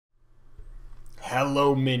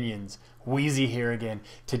Hello minions, Wheezy here again.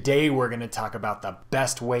 Today we're going to talk about the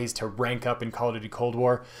best ways to rank up in Call of Duty Cold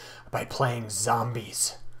War by playing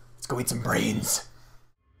zombies. Let's go eat some brains.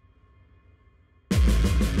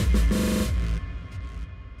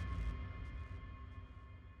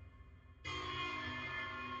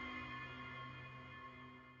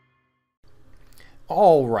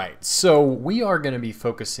 Alright, so we are going to be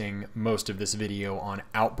focusing most of this video on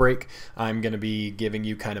Outbreak. I'm going to be giving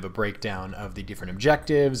you kind of a breakdown of the different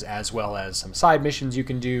objectives, as well as some side missions you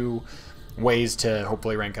can do, ways to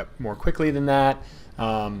hopefully rank up more quickly than that.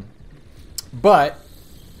 But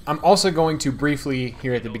I'm also going to briefly,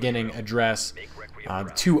 here at the beginning, address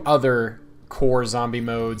two other core zombie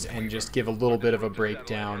modes and just give a little bit of a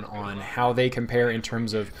breakdown on how they compare in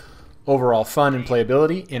terms of overall fun and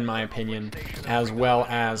playability, in my opinion, as well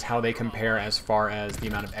as how they compare as far as the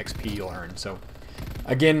amount of XP you'll earn. So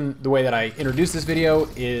again, the way that I introduce this video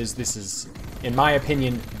is this is, in my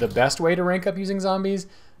opinion, the best way to rank up using zombies,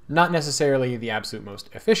 not necessarily the absolute most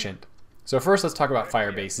efficient. So first, let's talk about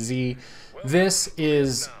Firebase Z. This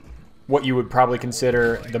is what you would probably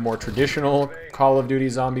consider the more traditional Call of Duty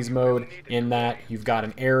Zombies mode, in that you've got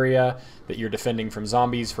an area that you're defending from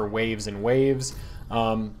zombies for waves and waves.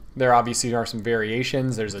 There obviously are some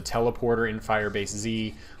variations. There's a teleporter in Firebase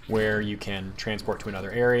Z where you can transport to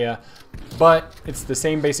another area, but it's the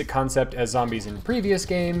same basic concept as zombies in previous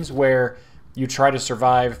games, where you try to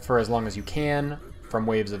survive for as long as you can from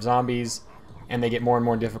waves of zombies, and they get more and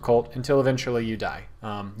more difficult until eventually you die.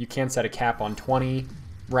 You can set a cap on 20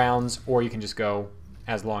 rounds, or you can just go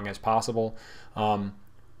as long as possible.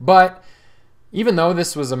 But even though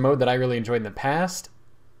this was a mode that I really enjoyed in the past,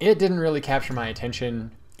 it didn't really capture my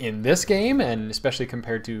attention in this game, and especially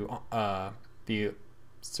compared to the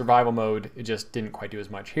survival mode, it just didn't quite do as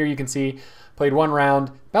much. Here you can see, played one round,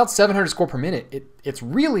 about 700 score per minute. It's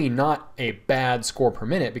really not a bad score per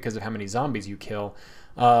minute because of how many zombies you kill,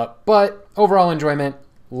 but overall enjoyment,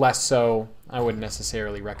 less so. I wouldn't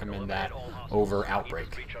necessarily recommend that over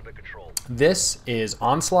Outbreak. This is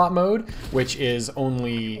Onslaught mode, which is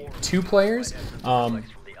only 2 players.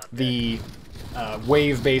 The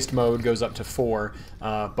wave-based mode goes up to 4,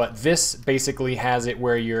 but this basically has it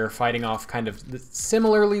where you're fighting off kind of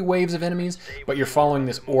similarly waves of enemies, but you're following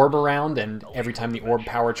this orb around, and every time the orb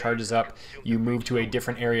power charges up, you move to a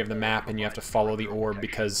different area of the map, and you have to follow the orb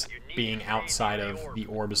because being outside of the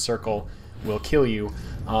orb circle will kill you.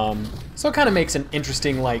 So it kind of makes an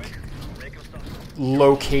interesting, like,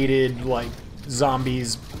 located, like,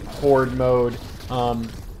 zombies horde mode.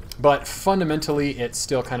 But fundamentally, it's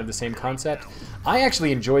still kind of the same concept. I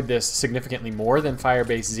actually enjoyed this significantly more than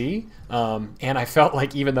Firebase Z, and I felt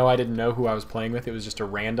like even though I didn't know who I was playing with, it was just a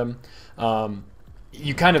random,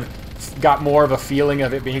 you kind of got more of a feeling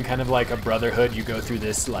of it being kind of like a brotherhood. You go through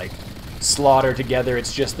this like slaughter together,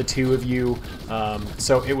 it's just the 2 of you,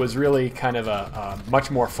 so it was really kind of a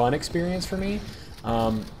much more fun experience for me.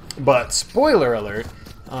 But spoiler alert,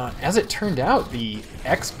 as it turned out, the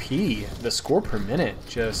XP, the score per minute,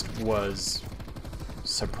 just was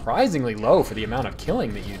surprisingly low for the amount of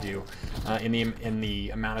killing that you do in the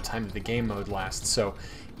amount of time that the game mode lasts. So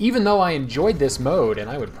even though I enjoyed this mode, and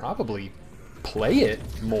I would probably play it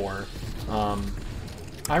more,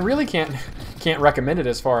 I really can't recommend it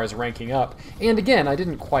as far as ranking up. And again, I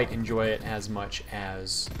didn't quite enjoy it as much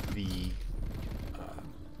as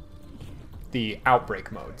the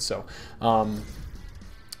Outbreak mode. So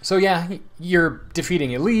so yeah, you're defeating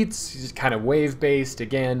elites, it's kind of wave-based,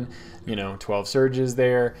 again, you know, 12 surges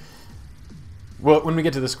there. Well, when we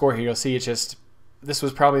get to the score here, you'll see it's just, this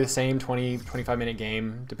was probably the same 20-25 minute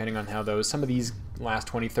game, depending on how those, some of these last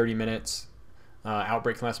 20-30 minutes,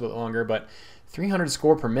 Outbreak can last a bit longer, but 300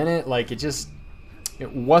 score per minute, like,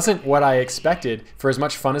 it wasn't what I expected. For as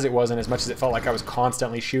much fun as it was, and as much as it felt like I was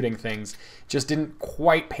constantly shooting things, just didn't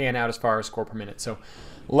quite pan out as far as score per minute. So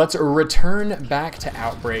let's return back to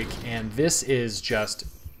Outbreak, and this is just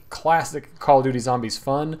classic Call of Duty Zombies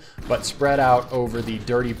fun, but spread out over the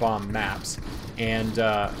Dirty Bomb maps. And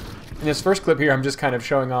in this first clip here, I'm just kind of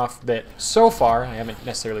showing off that so far, I haven't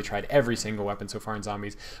necessarily tried every single weapon so far in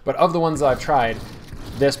Zombies, but of the ones that I've tried,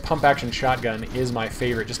 this pump-action shotgun is my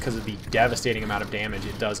favorite just because of the devastating amount of damage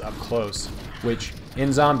it does up close, which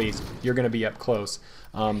in Zombies, you're going to be up close.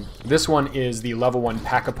 This one is the level 1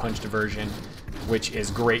 Pack-a-Punched version, which is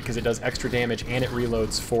great because it does extra damage and it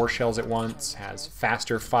reloads 4 shells at once, has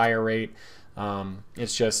faster fire rate.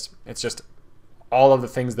 It's just all of the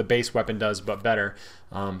things the base weapon does, but better.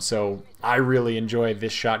 So I really enjoy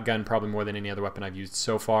this shotgun probably more than any other weapon I've used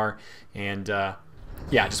so far. And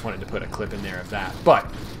yeah, I just wanted to put a clip in there of that.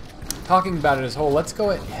 But talking about it as a whole, let's go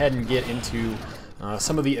ahead and get into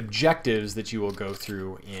some of the objectives that you will go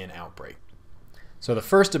through in Outbreak. So the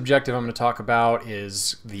first objective I'm going to talk about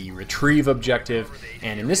is the retrieve objective,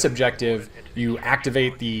 and in this objective you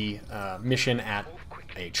activate the mission at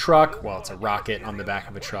a truck. Well, it's a rocket on the back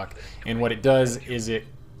of a truck, and what it does is it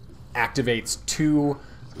activates two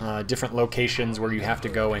different locations where you have to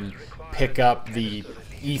go and pick up the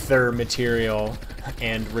ether material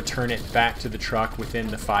and return it back to the truck within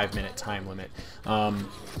the 5-minute time limit.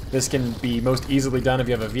 This can be most easily done if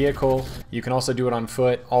you have a vehicle. You can also do it on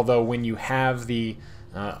foot, although when you have the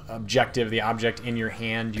objective, the object in your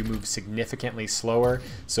hand, you move significantly slower.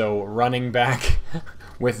 So running back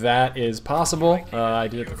with that is possible. I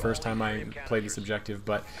did it the first time I played this objective,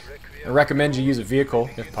 but I recommend you use a vehicle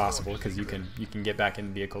if possible, because you can get back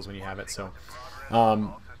in vehicles when you have it. So,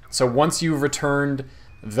 so once you've returned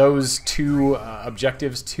those two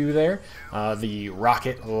objectives to there, the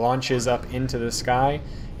rocket launches up into the sky,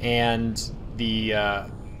 and the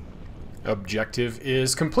objective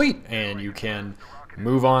is complete, and you can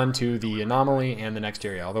move on to the anomaly and the next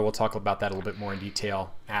area, although we'll talk about that a little bit more in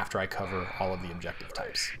detail after I cover all of the objective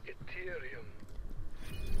types.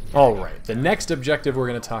 Alright, the next objective we're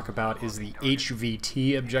going to talk about is the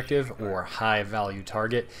HVT objective, or High Value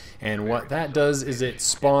Target, and what that does is it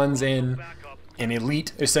spawns in an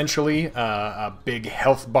elite, essentially, a big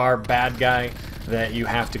health bar bad guy that you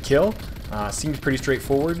have to kill. Seems pretty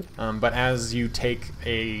straightforward, but as you take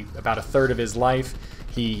about a third of his life,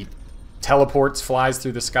 he teleports, flies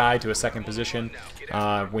through the sky to a second position.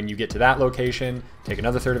 When you get to that location, take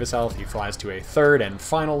another third of his health, he flies to a third and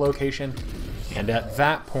final location, and at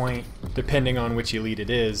that point, depending on which elite it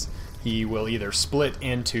is, he will either split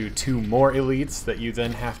into two more elites that you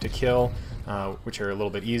then have to kill, which are a little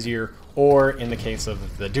bit easier, or in the case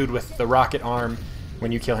of the dude with the rocket arm,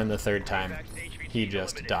 when you kill him the third time, he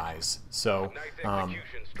just dies. So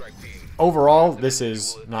overall, this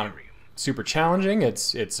is not super challenging.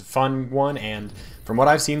 It's a fun one, and from what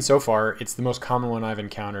I've seen so far, it's the most common one I've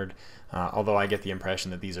encountered, although I get the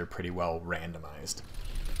impression that these are pretty well randomized.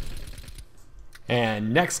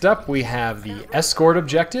 And next up we have the escort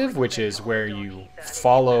objective, which is where you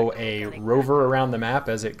follow a rover around the map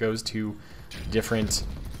as it goes to different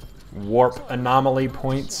warp anomaly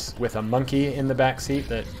points with a monkey in the back seat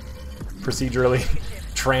that procedurally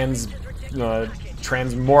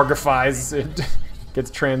transmorgifies. It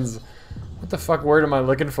gets what the fuck word am I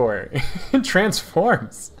looking for? It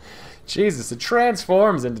transforms. Jesus, it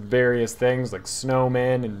transforms into various things like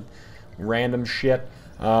snowmen and random shit.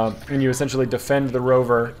 And you essentially defend the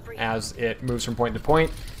rover as it moves from point to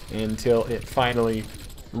point until it finally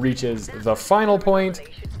reaches the final point.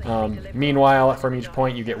 Meanwhile, from each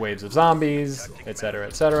point you get waves of zombies, etc.,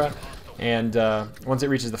 etc. And once it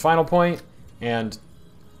reaches the final point and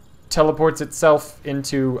teleports itself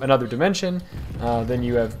into another dimension, then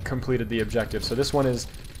you have completed the objective. So this one is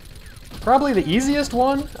probably the easiest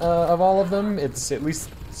one of all of them. It's at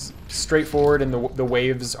least straightforward, and the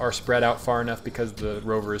waves are spread out far enough because the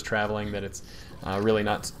rover is traveling that it's really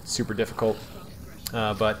not super difficult.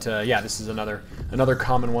 But yeah, this is another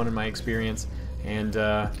common one in my experience. And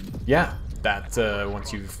yeah, that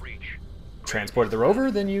once you've transported the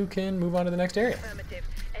rover, then you can move on to the next area.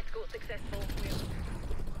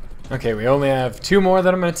 Okay, we only have two more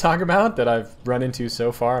that I'm going to talk about that I've run into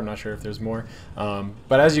so far. I'm not sure if there's more.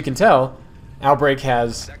 But as you can tell, Outbreak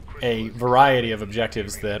has a variety of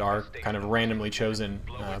objectives that are kind of randomly chosen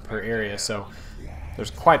per area. So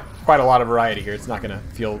there's quite a lot of variety here. It's not going to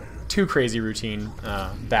feel too crazy routine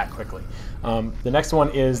that quickly. The next one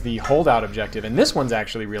is the holdout objective, and this one's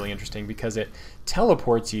actually really interesting because it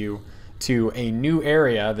teleports you to a new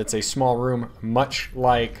area that's a small room, much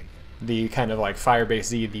like the kind of like Firebase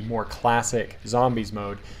Z, the more classic zombies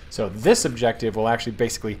mode. So this objective will actually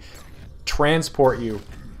basically transport you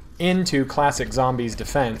into classic zombies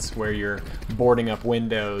defense, where you're boarding up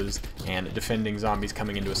windows and defending zombies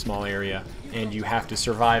coming into a small area, and you have to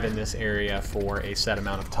survive in this area for a set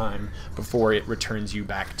amount of time before it returns you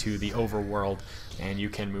back to the overworld and you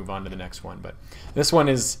can move on to the next one. But this one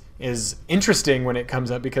is interesting when it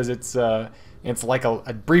comes up because it's like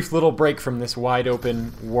a brief little break from this wide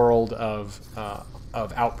open world of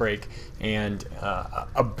Outbreak, and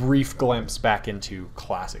a brief glimpse back into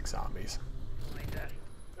classic zombies.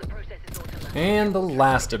 And the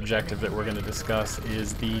last objective that we're going to discuss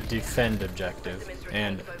is the defend objective,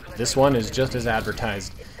 and this one is just as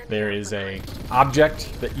advertised. There is a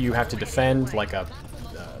object that you have to defend, like a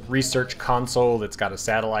research console that's got a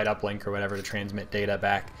satellite uplink or whatever to transmit data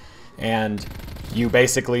back, and you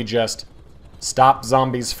basically just stop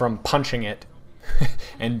zombies from punching it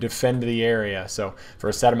and defend the area. So for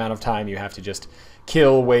a set amount of time you have to just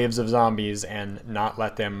kill waves of zombies and not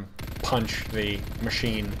let them punch the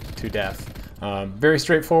machine to death. Very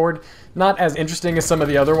straightforward, not as interesting as some of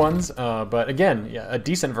the other ones, but again, yeah, a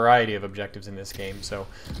decent variety of objectives in this game. So,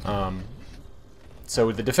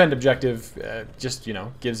 so the defend objective just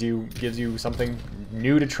gives you something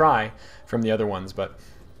new to try from the other ones. But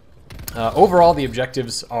overall, the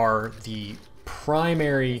objectives are the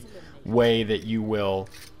primary way that you will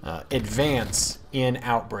advance in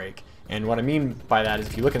Outbreak. And what I mean by that is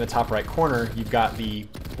if you look in the top right corner, you've got the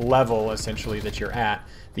level essentially that you're at,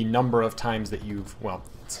 the number of times that well,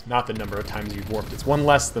 it's not the number of times you've warped, it's one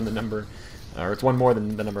less than the number, or it's one more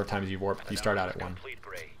than the number of times you've warped. You start out at 1.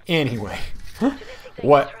 Anyway,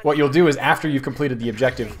 what you'll do is after you've completed the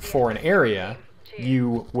objective for an area,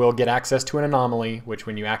 you will get access to an anomaly, which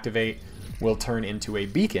when you activate will turn into a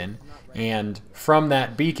beacon, and from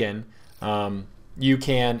that beacon,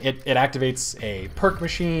 it activates a perk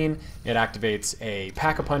machine, it activates a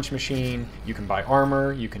pack-a-punch machine, you can buy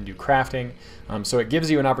armor, you can do crafting, so it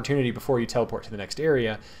gives you an opportunity before you teleport to the next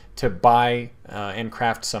area to buy and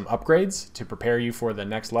craft some upgrades to prepare you for the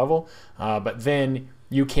next level, but then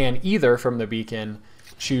you can either from the beacon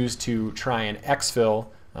choose to try and exfil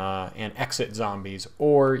and exit zombies,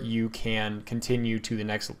 or you can continue to the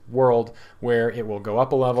next world where it will go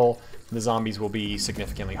up a level, the zombies will be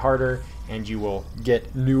significantly harder, and you will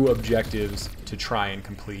get new objectives to try and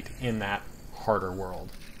complete in that harder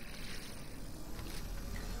world.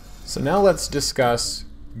 So now let's discuss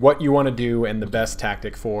what you want to do and the best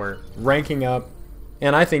tactic for ranking up,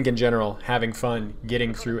 and I think in general having fun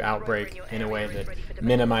getting through Outbreak in a way that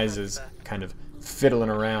minimizes kind of fiddling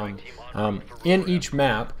around. In each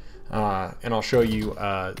map, and I'll show you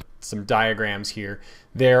some diagrams here,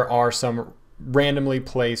 there are some randomly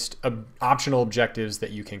placed optional objectives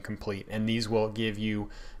that you can complete, and these will give you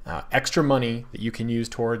extra money that you can use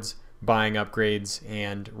towards buying upgrades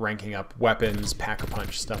and ranking up weapons,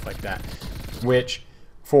 pack-a-punch, stuff like that, which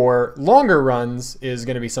for longer runs is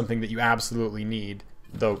going to be something that you absolutely need,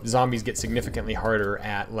 though zombies get significantly harder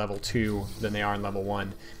at level 2 than they are in level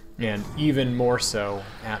 1, and even more so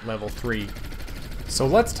at level 3. So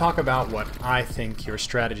let's talk about what I think your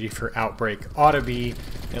strategy for Outbreak ought to be,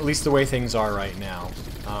 at least the way things are right now.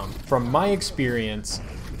 From my experience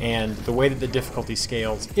and the way that the difficulty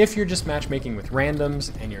scales, if you're just matchmaking with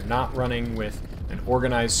randoms and you're not running with an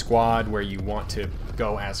organized squad where you want to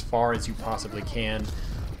go as far as you possibly can,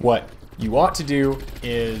 what you ought to do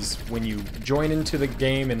is when you join into the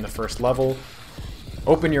game in the first level,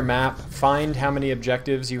 open your map, find how many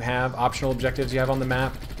objectives you have, optional objectives you have on the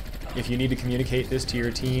map. If you need to communicate this to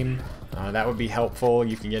your team, that would be helpful.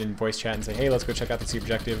 You can get in voice chat and say, hey, let's go check out this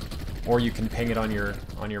objective, or you can ping it on your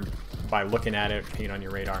by looking at it, ping it on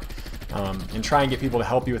your radar, and try and get people to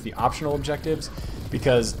help you with the optional objectives,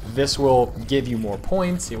 because this will give you more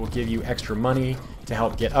points, it will give you extra money to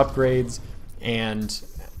help get upgrades, and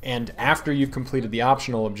after you've completed the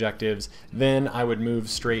optional objectives, then I would move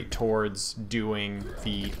straight towards doing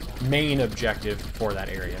the main objective for that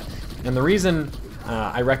area. And the reason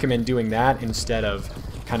I recommend doing that instead of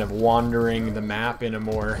kind of wandering the map in a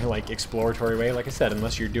more like exploratory way, like I said,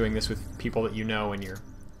 unless you're doing this with people that you know and you're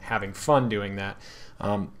having fun doing that.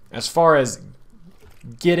 As far as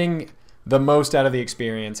getting the most out of the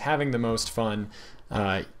experience, having the most fun,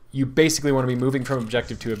 you basically want to be moving from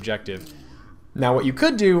objective to objective. Now what you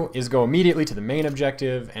could do is go immediately to the main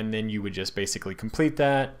objective, and then you would just basically complete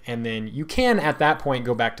that, and then you can at that point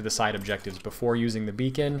go back to the side objectives before using the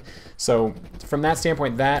beacon. So from that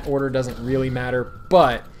standpoint, that order doesn't really matter,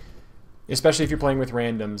 but especially if you're playing with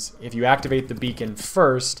randoms, if you activate the beacon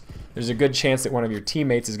first, there's a good chance that one of your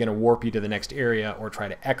teammates is going to warp you to the next area or try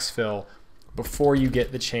to exfil before you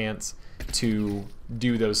get the chance to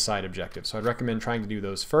do those side objectives. So I'd recommend trying to do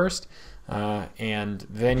those first, and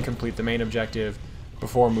then complete the main objective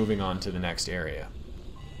before moving on to the next area.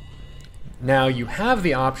 Now you have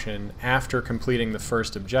the option after completing the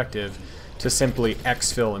first objective to simply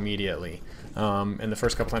exfil immediately. And the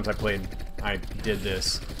first couple times I played, I did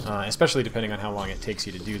this, especially depending on how long it takes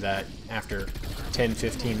you to do that. After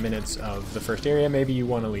 10-15 minutes of the first area, maybe you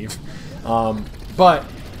want to leave. But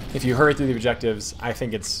if you hurry through the objectives, I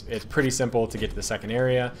think it's pretty simple to get to the second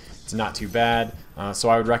area. It's not too bad. So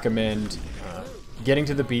I would recommend getting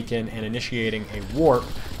to the beacon and initiating a warp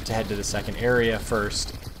to head to the second area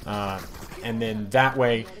first. And then that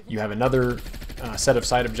way you have another set of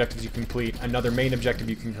side objectives you complete, another main objective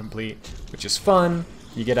you can complete, which is fun.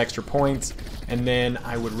 You get extra points. And then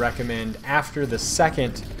I would recommend after the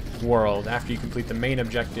second world, after you complete the main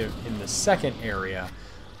objective in the second area,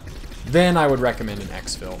 then I would recommend an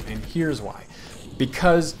exfil, and here's why.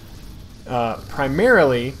 Because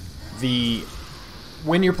primarily the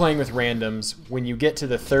when you're playing with randoms, when you get to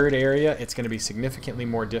the third area, it's going to be significantly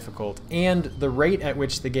more difficult. And the rate at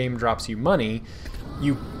which the game drops you money,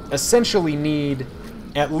 you essentially need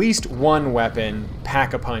at least one weapon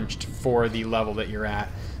pack-a-punched for the level that you're at.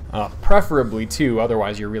 Preferably two,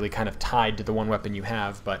 otherwise you're really kind of tied to the one weapon you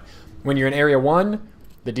have. But when you're in Area 1,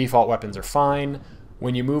 the default weapons are fine.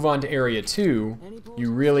 When you move on to Area 2,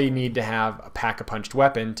 you really need to have a pack-a-punched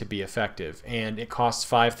weapon to be effective, and it costs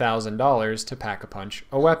 $5,000 to pack-a-punch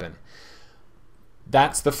a weapon.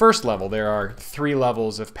 That's the first level. There are 3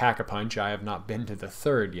 levels of pack-a-punch. I have not been to the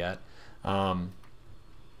third yet.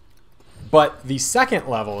 But the second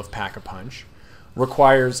level of pack-a-punch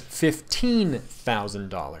requires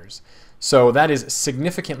 $15,000. So that is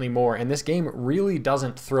significantly more, and this game really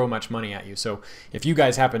doesn't throw much money at you. So if you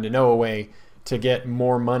guys happen to know a way to get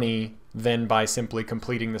more money than by simply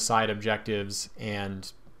completing the side objectives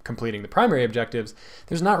and completing the primary objectives,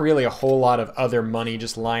 there's not really a whole lot of other money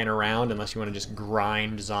just lying around unless you want to just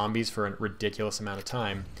grind zombies for a ridiculous amount of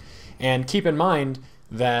time. And keep in mind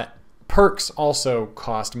that perks also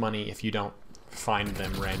cost money if you don't find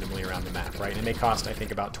them randomly around the map, right? And they cost, I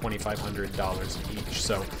think, about $2,500 each.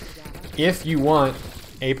 So if you want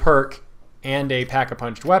a perk and a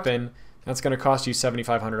pack-a-punched weapon, that's going to cost you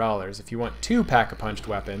 $7,500. If you want 2 pack-a-punched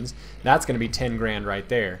weapons, that's going to be 10 grand right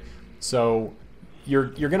there. So you're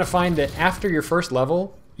going to find that after your first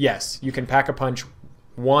level, yes, you can pack-a-punch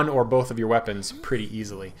one or both of your weapons pretty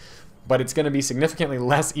easily. But it's going to be significantly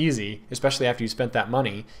less easy, especially after you spent that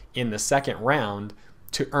money, in the second round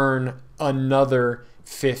to earn another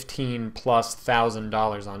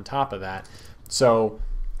 $15,000+ on top of that. So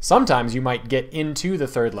sometimes you might get into the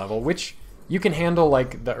third level, which you can handle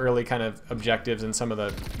like the early kind of objectives and some of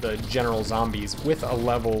the general zombies with a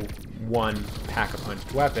level 1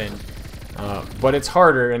 pack-a-punched weapon. But it's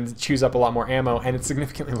harder and chews up a lot more ammo, and it's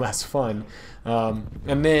significantly less fun.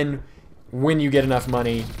 And then when you get enough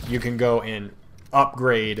money, you can go and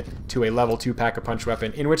upgrade to a level 2 pack-a-punch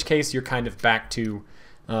weapon, in which case you're kind of back to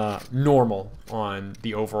normal on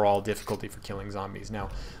the overall difficulty for killing zombies. Now,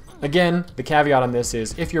 again, the caveat on this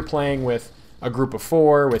is if you're playing with a group of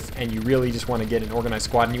 4 and you really just want to get an organized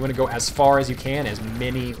squad and you want to go as far as you can, as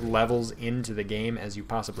many levels into the game as you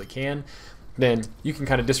possibly can, then you can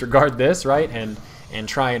kind of disregard this, right? And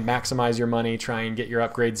try and maximize your money, try and get your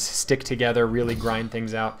upgrades, stick together, really grind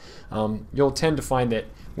things out. You'll tend to find that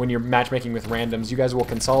when you're matchmaking with randoms, you guys will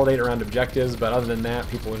consolidate around objectives, but other than that,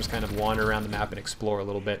 people will just kind of wander around the map and explore a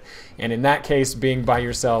little bit. And in that case, being by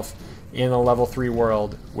yourself in a level 3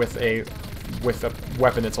 world with a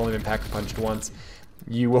weapon that's only been pack-a-punched once,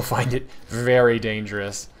 you will find it very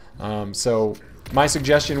dangerous. So my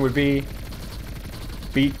suggestion would be,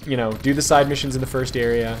 do the side missions in the first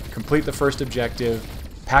area, complete the first objective,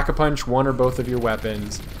 pack-a-punch one or both of your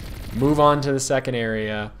weapons, move on to the second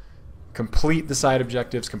area, complete the side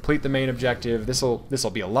objectives, complete the main objective.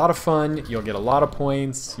 This'll be a lot of fun. You'll get a lot of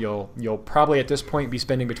points. You'll probably at this point be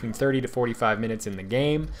spending between 30 to 45 minutes in the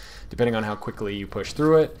game, depending on how quickly you push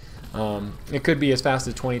through it. It could be as fast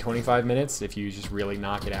as 20-25 minutes if you just really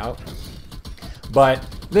knock it out. But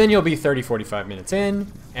then you'll be 30-45 minutes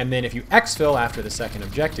in, and then if you exfil after the second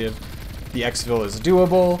objective, the exfil is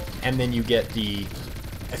doable, and then you get the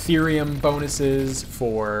Ethereum bonuses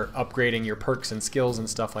for upgrading your perks and skills and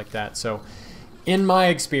stuff like that. So in my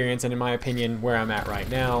experience and in my opinion where I'm at right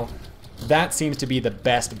now, that seems to be the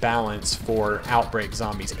best balance for Outbreak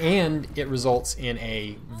zombies, and it results in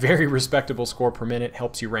a very respectable score per minute,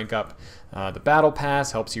 helps you rank up the battle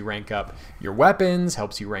pass, helps you rank up your weapons,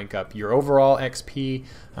 helps you rank up your overall XP.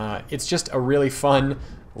 It's just a really fun,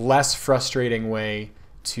 less frustrating way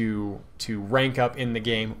to rank up in the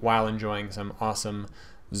game while enjoying some awesome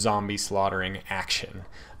zombie slaughtering action.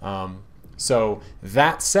 So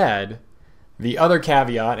that said, the other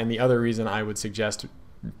caveat and the other reason I would suggest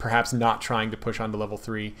perhaps not trying to push on to level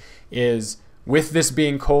 3 is, with this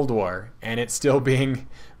being Cold War and it still being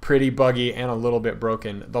pretty buggy and a little bit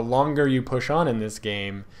broken, the longer you push on in this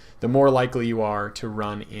game, the more likely you are to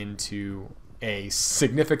run into a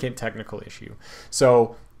significant technical issue.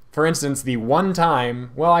 So for instance, the one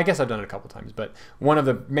time, well, I guess I've done it a couple times, but one of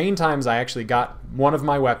the main times I actually got one of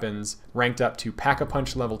my weapons ranked up to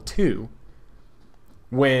Pack-a-Punch level 2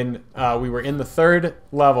 when we were in the third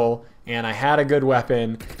level and I had a good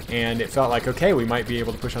weapon and it felt like, okay, we might be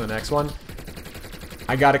able to push on the next one.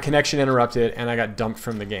 I got a connection interrupted and I got dumped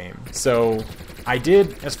from the game. So I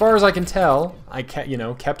did, as far as I can tell, I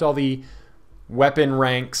kept all the weapon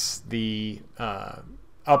ranks, the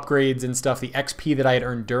upgrades and stuff, the XP that I had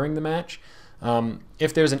earned during the match.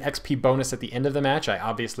 If there's an XP bonus at the end of the match, I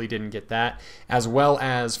obviously didn't get that, as well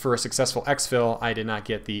as for a successful exfil, I did not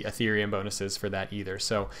get the Ethereum bonuses for that either.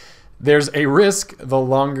 So there's a risk the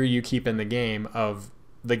longer you keep in the game of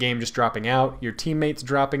the game just dropping out, your teammates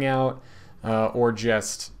dropping out, or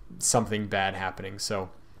just something bad happening. So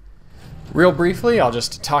real briefly, I'll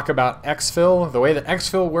just talk about exfil. The way that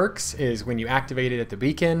exfil works is when you activate it at the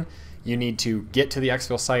beacon, you need to get to the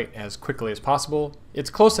exfil site as quickly as possible. It's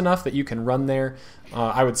close enough that you can run there.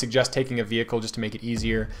 I would suggest taking a vehicle just to make it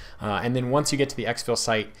easier. And then once you get to the exfil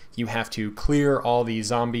site, you have to clear all the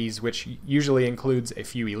zombies, which usually includes a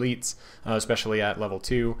few elites, especially at level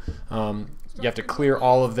 2. You have to clear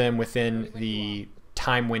all of them within the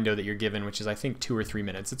time window that you're given, which is I think 2 or 3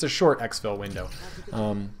 minutes. It's a short exfil window,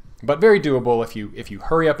 but very doable if you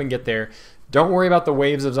hurry up and get there. Don't worry about the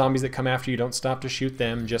waves of zombies that come after you. Don't stop to shoot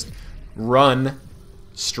them. Just run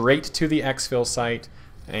straight to the exfil site,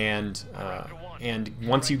 and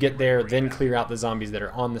once you get there, then clear out the zombies that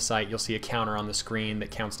are on the site. You'll see a counter on the screen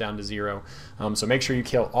that counts down to 0. So make sure you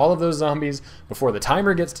kill all of those zombies before the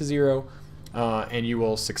timer gets to 0, and you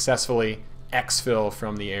will successfully exfil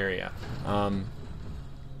from the area.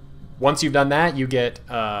 Once you've done that, you get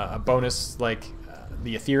a bonus like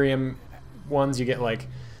the Ethereum ones. You get like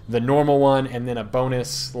the normal one, and then a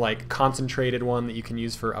bonus like concentrated one that you can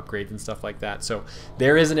use for upgrades and stuff like that. So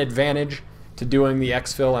there is an advantage to doing the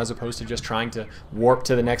exfil as opposed to just trying to warp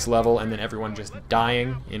to the next level and then everyone just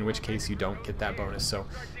dying, in which case you don't get that bonus. So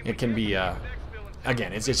it can be,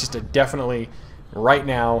 again, it's just a definitely, right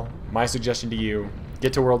now, my suggestion to you,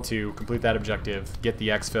 get to World 2, complete that objective, get the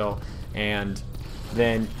exfil, and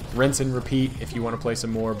then rinse and repeat if you want to play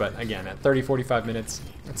some more. But again, at 30-45 minutes,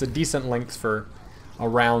 it's a decent length for a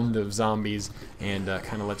round of zombies, and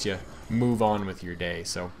kind of lets you move on with your day.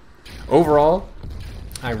 So overall,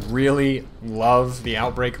 I really love the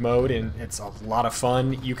Outbreak mode, and it's a lot of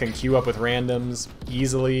fun. You can queue up with randoms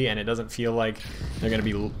easily, and it doesn't feel like they're going to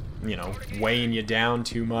be, you know, weighing you down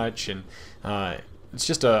too much, and it's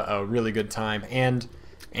just a really good time, and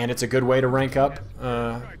it's a good way to rank up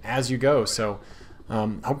as you go. So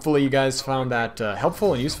hopefully you guys found that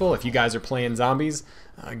helpful and useful. If you guys are playing zombies,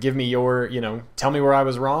 give me your, tell me where I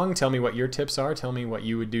was wrong, tell me what your tips are, tell me what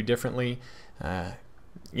you would do differently, and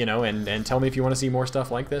tell me if you want to see more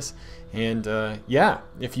stuff like this. And yeah,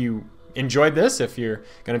 if you enjoyed this, if you're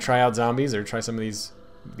going to try out zombies or try some of these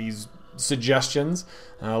suggestions,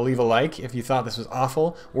 leave a like. If you thought this was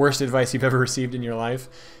awful, worst advice you've ever received in your life,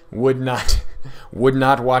 would not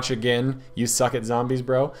watch again, you suck at zombies,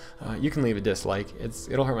 bro, you can leave a dislike.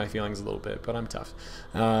 It'll hurt my feelings a little bit, but I'm tough.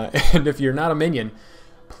 And if you're not a minion,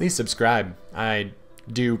 please subscribe. I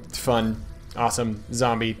do fun, awesome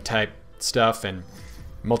zombie type stuff and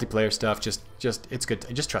multiplayer stuff. Just it's good.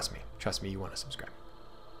 Just trust me, you want to subscribe.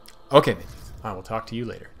 Okay, minions, I will talk to you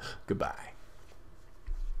later. Goodbye.